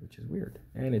Walker, which is weird.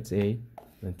 And it's a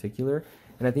lenticular.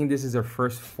 And I think this is their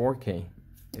first 4K,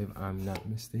 if I'm not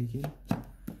mistaken.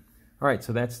 Alright,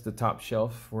 so that's the top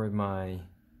shelf for my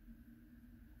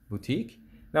boutique.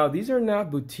 Now, these are not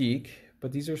boutique,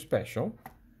 but these are special.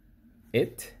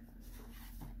 It,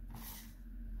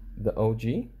 the OG.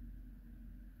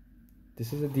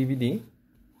 This is a DVD.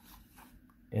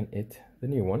 And It, the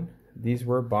new one. These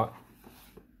were bought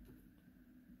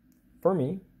for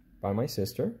me by my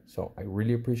sister, so I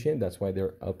really appreciate it. That's why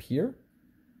they're up here.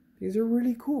 These are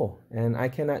really cool, and I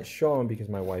cannot show them because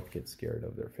my wife gets scared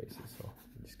of their faces, so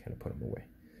I just kind of put them away.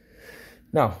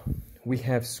 Now we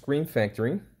have Scream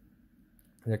Factory.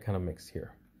 They're kind of mixed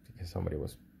here because somebody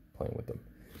was playing with them.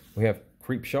 We have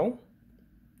Creepshow,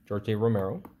 George A.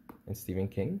 Romero and Stephen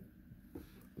King.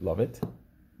 Love it.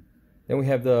 Then we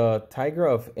have the Tiger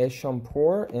of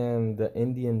Eshampur and the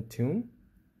Indian Tomb.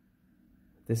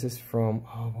 This is from,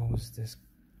 oh, what was this?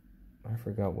 I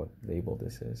forgot what label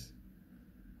this is.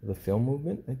 The Film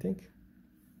Movement, I think.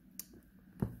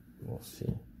 We'll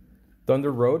see.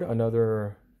 Thunder Road,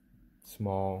 another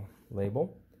small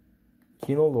label.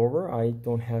 Kino Lorber, I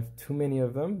don't have too many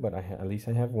of them, but at least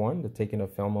I have one. The Taking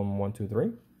of Film on 1, 2,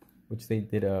 3, which they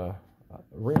did a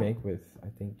remake with, I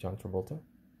think, John Travolta.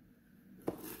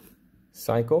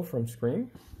 Psycho from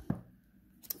Scream.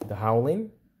 The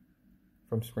Howling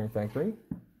from Scream Factory.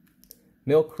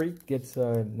 Mill Creek gets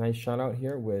a nice shout out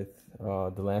here with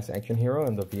The Last Action Hero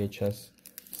and the VHS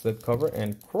slipcover,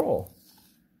 and Kroll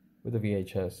with the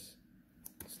VHS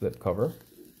slipcover.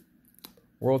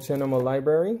 World Cinema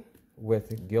Library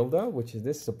with Gilda, which is,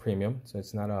 this is a premium, so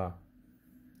it's not a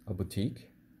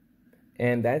boutique.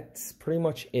 And that's pretty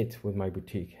much it with my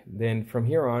boutique. Then from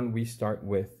here on, we start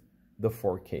with the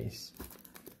 4Ks.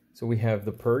 So we have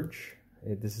The Purge.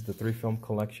 This is the 3-film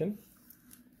collection.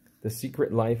 The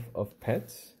Secret Life of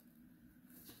Pets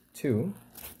 2.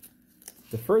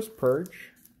 The First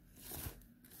Purge.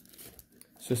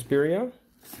 Suspiria,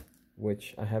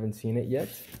 which I haven't seen it yet,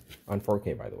 on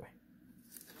 4K, by the way.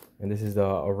 And this is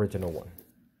the original one.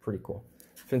 Pretty cool.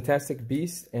 Fantastic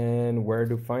Beasts and Where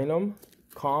to Find Them.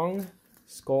 Kong,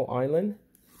 Skull Island.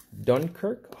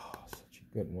 Dunkirk, oh, such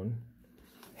a good one.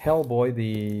 Hellboy,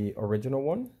 the original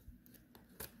one.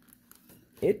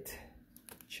 It,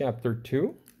 Chapter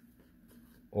 2.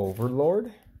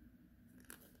 Overlord.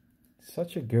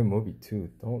 Such a good movie too.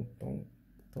 Don't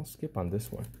skip on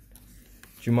this one.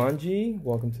 Jumanji,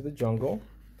 Welcome to the Jungle.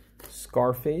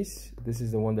 Scarface, this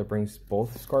is the one that brings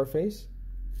both Scarface.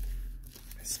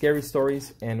 Scary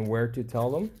Stories and Where to Tell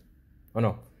Them. Oh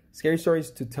no, Scary Stories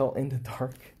to Tell in the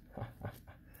Dark.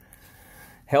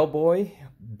 Hellboy,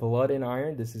 Blood and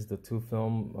Iron. This is the 2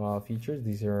 film features.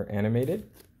 These are animated.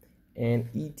 And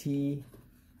E.T.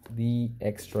 the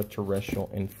Extraterrestrial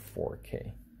in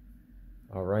 4K.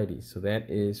 Alrighty, so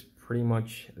that is pretty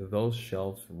much those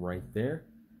shelves right there.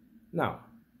 Now,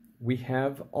 we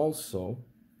have also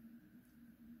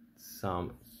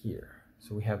some here.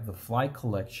 So we have the Fly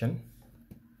collection.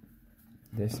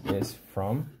 This is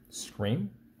from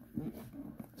Scream.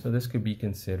 So this could be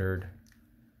considered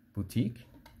boutique.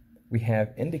 We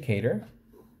have Indicator,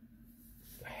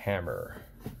 Hammer,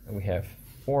 and we have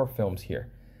 4 films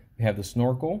here. We have The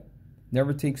Snorkel,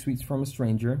 Never Take Sweets from a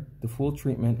Stranger, The Full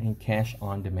Treatment, and Cash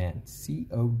on Demand,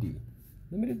 COD.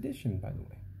 Limited edition, by the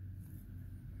way.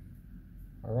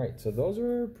 Alright, so those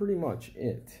are pretty much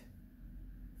it.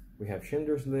 We have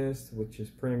Schindler's List, which is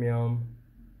premium,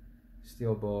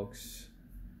 Steelbooks,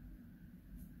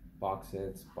 box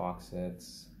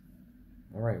sets.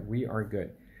 Alright, we are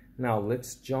good. Now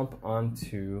let's jump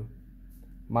onto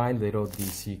my little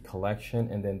DC collection,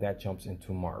 and then that jumps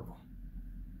into Marvel.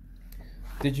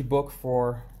 Digibook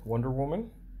for Wonder Woman.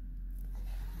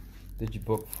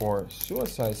 Digibook for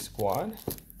Suicide Squad.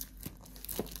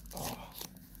 Oh,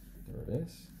 there it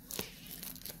is.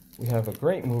 We have a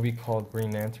great movie called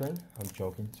Green Lantern. I'm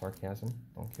joking, sarcasm,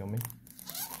 don't kill me.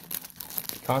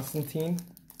 Constantine.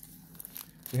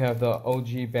 We have the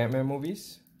OG Batman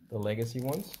movies, the legacy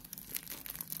ones.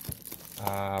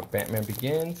 Batman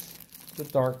Begins, The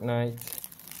Dark Knight,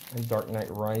 and Dark Knight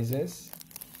Rises.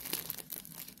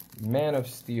 Man of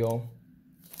Steel,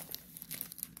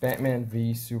 Batman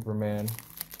v Superman,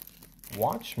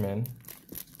 Watchmen,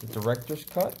 the director's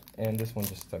cut, and this one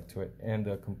just stuck to it, and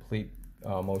the complete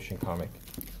motion comic.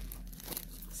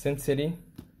 Sin City,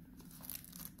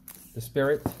 The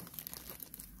Spirit,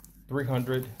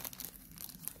 300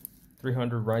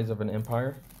 Rise of an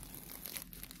Empire,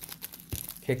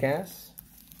 Kick-Ass,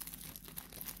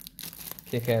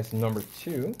 Kick-Ass number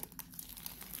 2,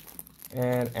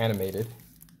 and animated.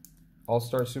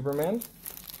 All-Star Superman,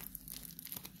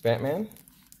 Batman,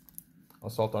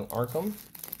 Assault on Arkham,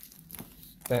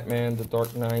 Batman The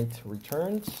Dark Knight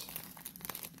Returns,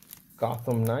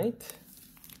 Gotham Knight,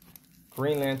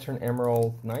 Green Lantern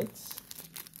Emerald Knights,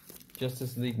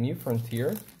 Justice League New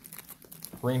Frontier,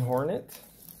 Green Hornet,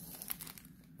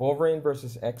 Wolverine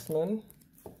vs. X-Men.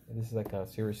 This is like a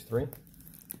series 3.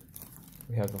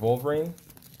 We have the Wolverine,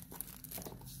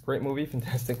 great movie,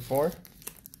 Fantastic Four,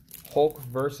 Hulk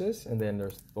versus, and then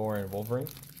there's Thor and Wolverine,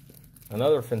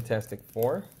 another Fantastic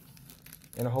Four,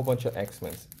 and a whole bunch of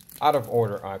X-Men. Out of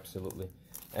order, absolutely.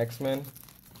 X-Men,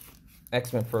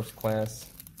 X-Men First Class,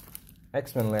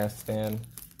 X-Men Last Stand,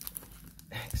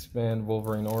 X-Men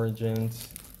Wolverine Origins,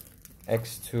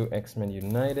 X2 X-Men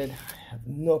United. I have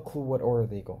no clue what order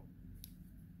they go.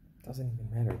 Doesn't even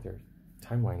matter, their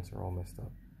timelines are all messed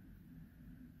up.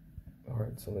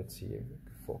 Alright, so let's see if we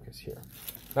can focus here.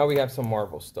 Now we have some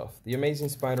Marvel stuff. The Amazing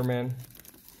Spider-Man,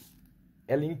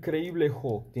 El Increíble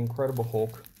Hulk, The Incredible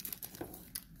Hulk,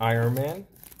 Iron Man,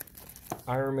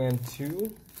 Iron Man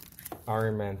 2,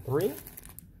 Iron Man 3,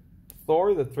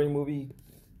 Thor, the 3-movie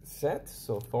set.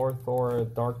 So Thor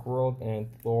Dark World, and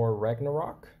Thor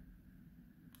Ragnarok.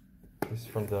 This is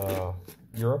from the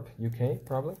Europe, UK,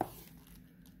 probably.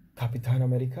 Capitán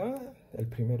América, El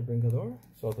Primer Vengador.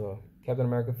 So the Captain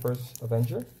America First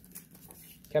Avenger.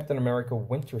 Captain America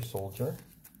Winter Soldier.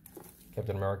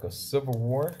 Captain America Civil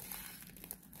War.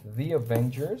 The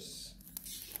Avengers.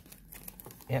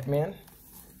 Ant-Man.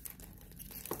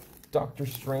 Doctor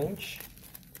Strange.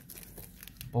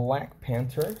 Black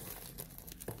Panther.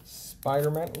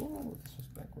 Spider-Man. Ooh, this was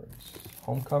backwards.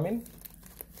 Homecoming.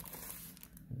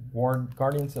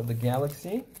 Guardians of the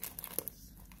Galaxy.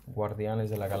 Guardianes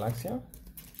de la Galaxia.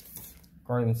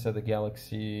 Guardians of the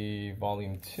Galaxy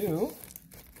Volume 2.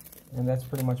 And that's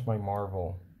pretty much my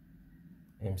Marvel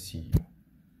MCU.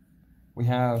 We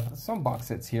have some box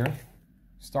sets here.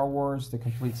 Star Wars, The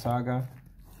Complete Saga.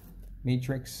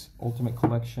 Matrix, Ultimate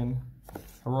Collection.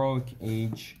 Heroic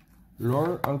Age.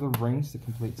 Lord of the Rings, The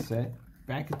Complete Set.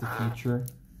 Back to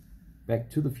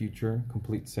the Future,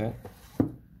 Complete Set.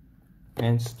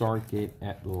 And Stargate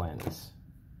Atlantis.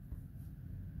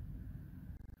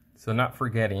 So not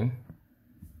forgetting,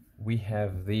 we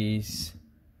have these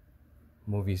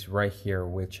movies right here,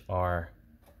 which are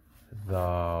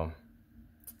the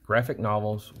graphic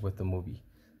novels with the movie.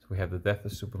 So we have The Death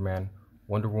of Superman,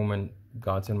 Wonder Woman,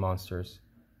 Gods and Monsters,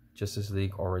 Justice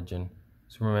League Origin,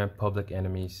 Superman Public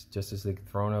Enemies, Justice League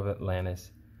Throne of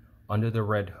Atlantis, Under the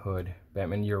Red Hood,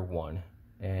 Batman Year One,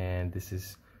 and this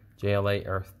is JLA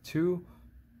Earth 2,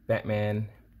 Batman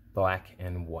Black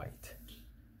and White.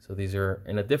 So these are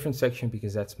in a different section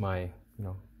because that's my,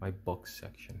 my books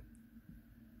section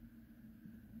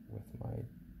with my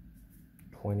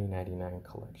 2099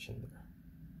 collection there.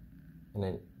 And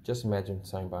then just imagine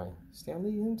signed by Stan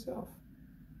Lee himself.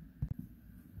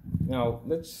 Now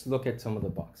let's look at some of the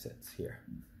box sets here.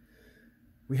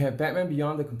 We have Batman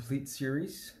Beyond the Complete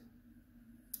Series,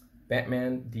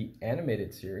 Batman the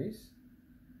Animated Series,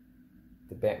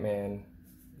 the Batman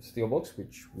Steelbooks,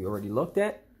 which we already looked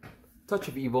at, Touch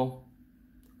of Evil,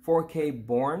 4K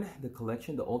Born, the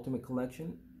collection, the Ultimate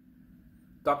Collection,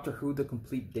 Doctor Who, the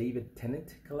Complete David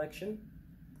Tennant Collection,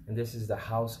 and this is the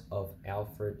House of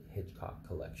Alfred Hitchcock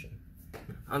Collection.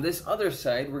 On this other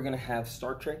side, we're going to have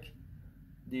Star Trek,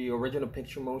 the Original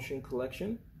Picture Motion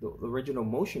Collection, the Original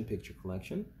Motion Picture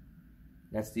Collection.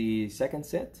 That's the second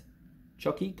set.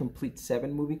 Chucky, Complete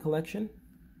 7 Movie Collection,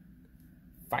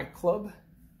 Fight Club,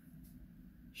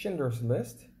 Schindler's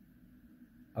List,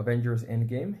 Avengers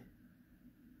Endgame,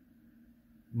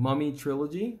 Mummy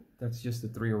Trilogy. That's just the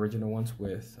 3 original ones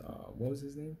with, what was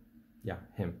his name? Yeah,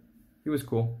 him. He was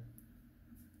cool.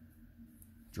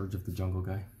 George of the Jungle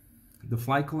guy. The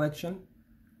Fly Collection,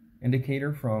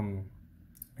 Indicator from,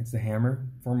 it's the Hammer,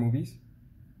 4 movies.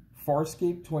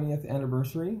 Farscape 20th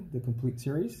Anniversary, the complete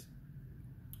series.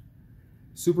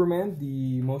 Superman,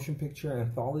 the motion picture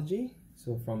anthology,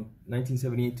 so from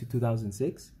 1978 to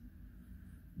 2006.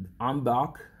 The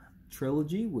Ambach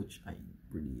trilogy, which I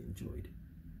really enjoyed.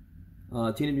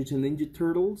 Teenage Mutant Ninja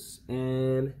Turtles,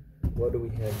 and what do we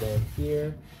have down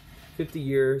here? 50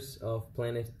 Years of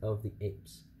Planet of the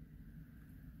Apes.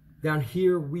 Down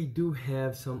here we do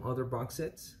have some other box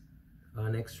sets.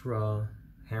 An extra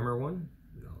Hammer one,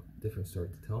 different story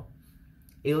to tell.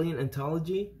 Alien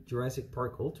Anthology, Jurassic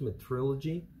Park Ultimate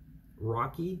Trilogy,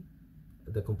 Rocky,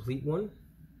 the complete one,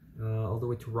 all the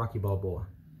way to Rocky Balboa,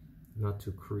 not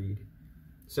to Creed.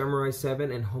 Samurai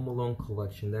 7 and Home Alone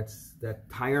Collection. That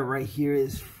tire right here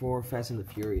is for Fast and the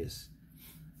Furious.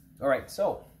 Alright,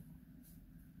 so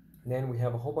then we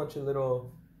have a whole bunch of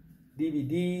little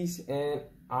DVDs and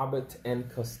Abbott and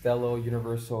Costello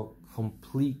Universal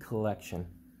Complete Collection,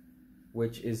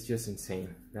 which is just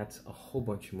insane. That's a whole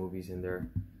bunch of movies in there.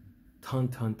 Ton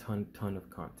of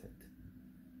content.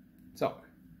 So,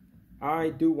 I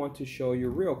do want to show you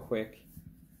real quick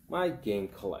my game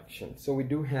collection. So we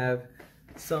do have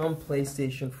some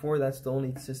PlayStation 4. That's the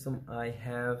only system I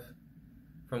have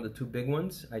from the 2 big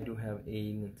ones. I do have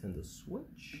a Nintendo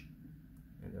Switch.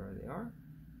 And there they are.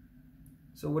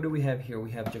 So what do we have here? We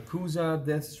have Yakuza,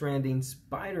 Death Stranding,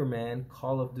 Spider-Man,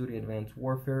 Call of Duty Advanced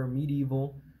Warfare,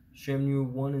 Medieval, Shenmue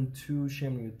 1 and 2,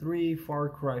 Shenmue 3, Far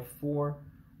Cry 4,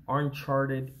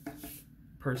 Uncharted,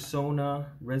 Persona,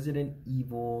 Resident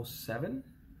Evil 7,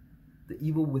 The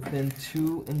Evil Within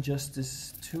 2,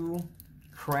 Injustice 2,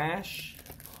 Crash,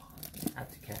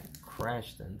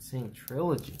 Crash, the insane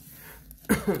trilogy,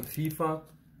 FIFA,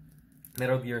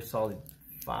 Metal Gear Solid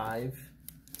 5,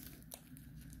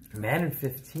 Madden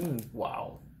 15,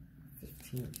 wow,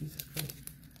 15, Jesus Christ.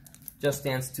 Just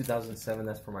Dance 2007,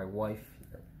 that's for my wife.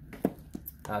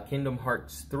 Kingdom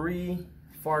Hearts 3,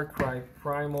 Far Cry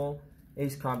Primal,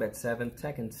 Ace Combat 7,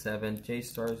 Tekken 7,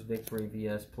 J-Stars Victory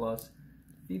VS Plus,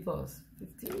 FIFA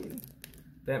 15,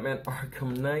 Batman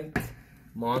Arkham Knight,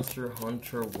 Monster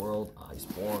Hunter World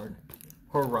Iceborne,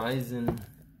 Horizon,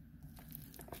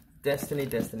 Destiny,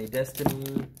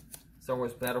 Star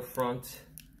Wars Battlefront,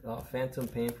 Phantom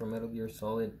Pain from Metal Gear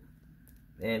Solid,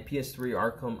 and PS3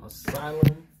 Arkham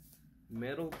Asylum,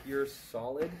 Metal Gear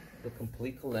Solid, the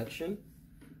complete collection,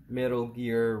 Metal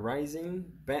Gear Rising,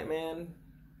 Batman,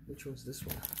 which one's this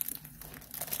one?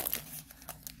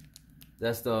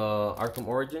 That's the Arkham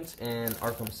Origins and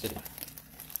Arkham City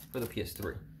for the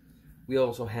PS3. We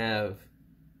also have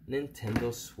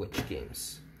Nintendo Switch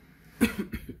games.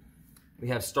 We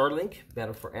have Starlink,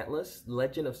 Battle for Atlas,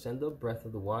 Legend of Zelda, Breath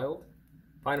of the Wild,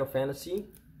 Final Fantasy,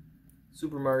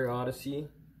 Super Mario Odyssey,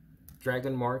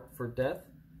 Dragon Mark for Death,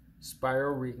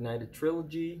 Spyro Reignited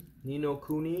Trilogy, Ni no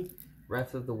Kuni,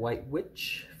 Wrath of the White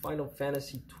Witch, Final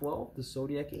Fantasy 12, The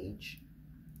Zodiac Age,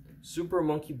 Super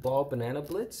Monkey Ball Banana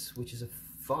Blitz, which is a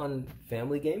fun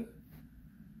family game.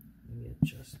 Let me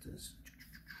adjust this.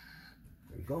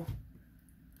 There you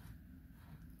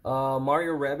go.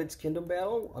 Mario Rabbids Kingdom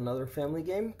Battle, another family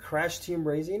game. Crash Team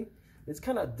Racing. It's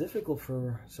kind of difficult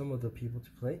for some of the people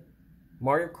to play.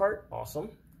 Mario Kart,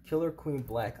 awesome. Killer Queen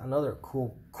Black, another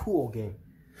cool game.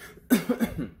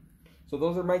 So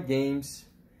those are my games.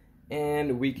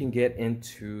 And we can get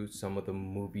into some of the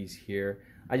movies here.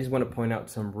 I just want to point out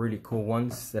some really cool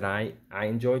ones that I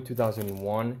enjoyed.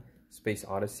 2001, Space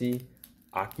Odyssey,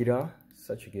 Akira,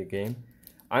 such a good game.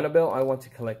 Annabelle, I want to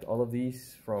collect all of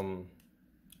these from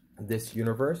this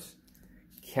universe.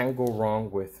 Can't go wrong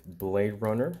with Blade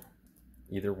Runner,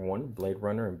 either one, Blade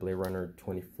Runner and Blade Runner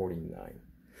 2049.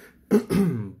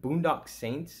 Boondock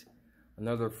Saints,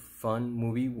 another fun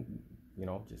movie, you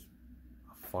know, just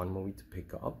a fun movie to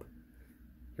pick up.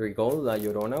 Here we go, La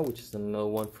Llorona, which is another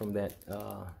one from that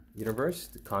universe.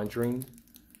 The Conjuring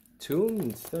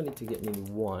 2, still need to get maybe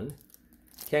 1.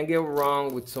 Can't go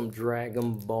wrong with some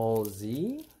Dragon Ball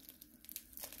Z.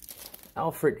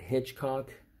 Alfred Hitchcock,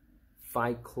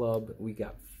 Fight Club, we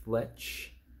got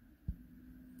Fletch.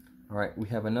 All right, we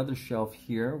have another shelf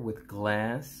here with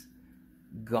Glass.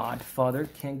 Godfather,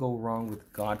 can't go wrong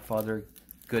with Godfather.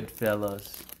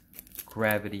 Goodfellas,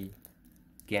 Gravity,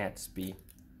 Gatsby.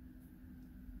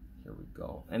 Here we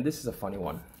go. And this is a funny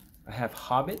one. I have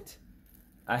Hobbit.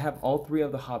 I have all 3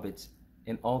 of the Hobbits,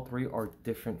 and all 3 are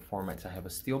different formats. I have a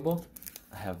Steelbook,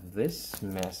 I have this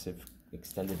massive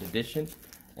extended edition,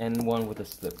 and one with a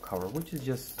slip cover, which is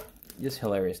just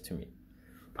hilarious to me.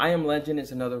 I Am Legend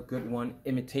is another good one.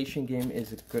 Imitation Game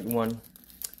is a good one.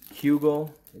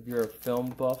 Hugo, if you're a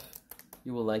film buff,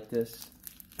 you will like this.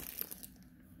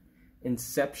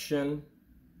 Inception,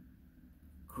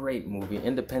 great movie.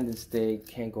 Independence Day,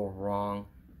 can't go wrong.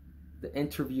 The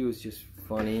Interview is just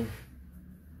funny.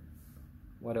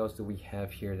 What else do we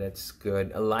have here that's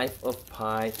good? A Life of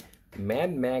Pi,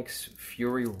 Mad Max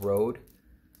Fury Road.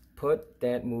 Put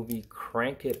that movie,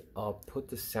 crank it up, put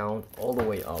the sound all the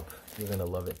way up. You're gonna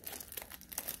love it.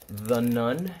 The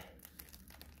Nun.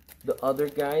 The Other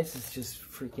Guys is just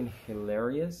freaking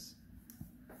hilarious.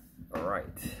 All right,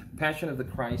 Passion of the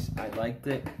Christ, I liked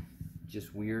it.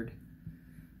 Just weird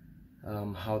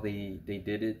how they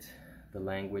did it, the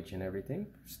language and everything.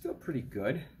 Still pretty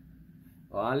good.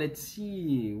 Let's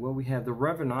see what we have. The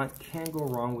Revenant, can't go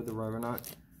wrong with the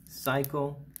Revenant.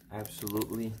 Psycho,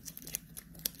 absolutely.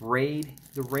 Raid,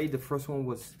 the first one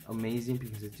was amazing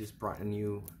because it just brought a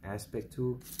new aspect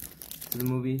to the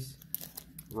movies.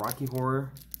 Rocky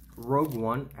Horror, Rogue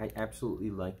One, I absolutely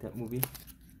like that movie.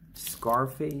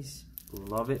 Scarface,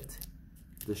 love it.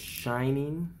 The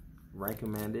Shining,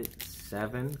 recommend it.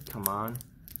 7, come on.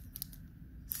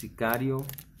 Sicario,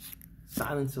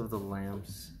 Silence of the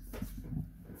Lambs.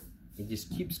 It just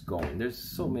keeps going. There's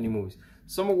so many movies.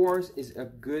 Summer Wars is a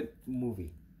good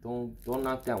movie. Don't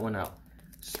knock that one out.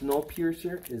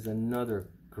 Snowpiercer is another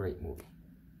great movie.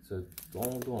 So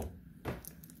don't.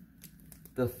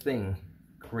 The Thing,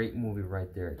 great movie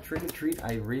right there. Trick or Treat,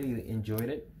 I really enjoyed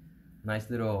it. Nice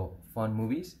little fun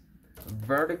movies.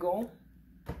 Vertigo,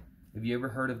 have you ever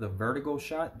heard of the Vertigo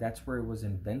shot? That's where it was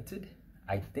invented,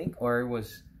 I think, or it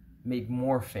was made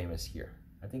more famous here.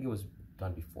 I think it was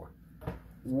done before.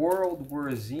 World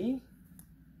War Z,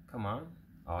 come on,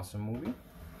 awesome movie.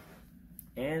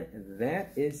 And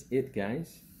that is it,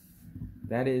 guys.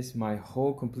 That is my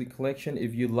whole complete collection.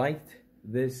 If you liked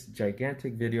this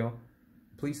gigantic video,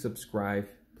 please subscribe,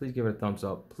 please give it a thumbs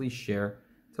up, please share.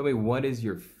 Tell me, what is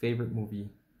your favorite movie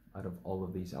out of all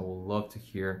of these? I will love to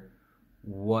hear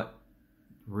what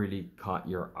really caught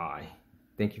your eye.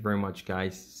 Thank you very much,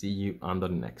 guys. See you on the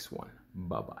next one.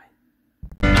 Bye-bye.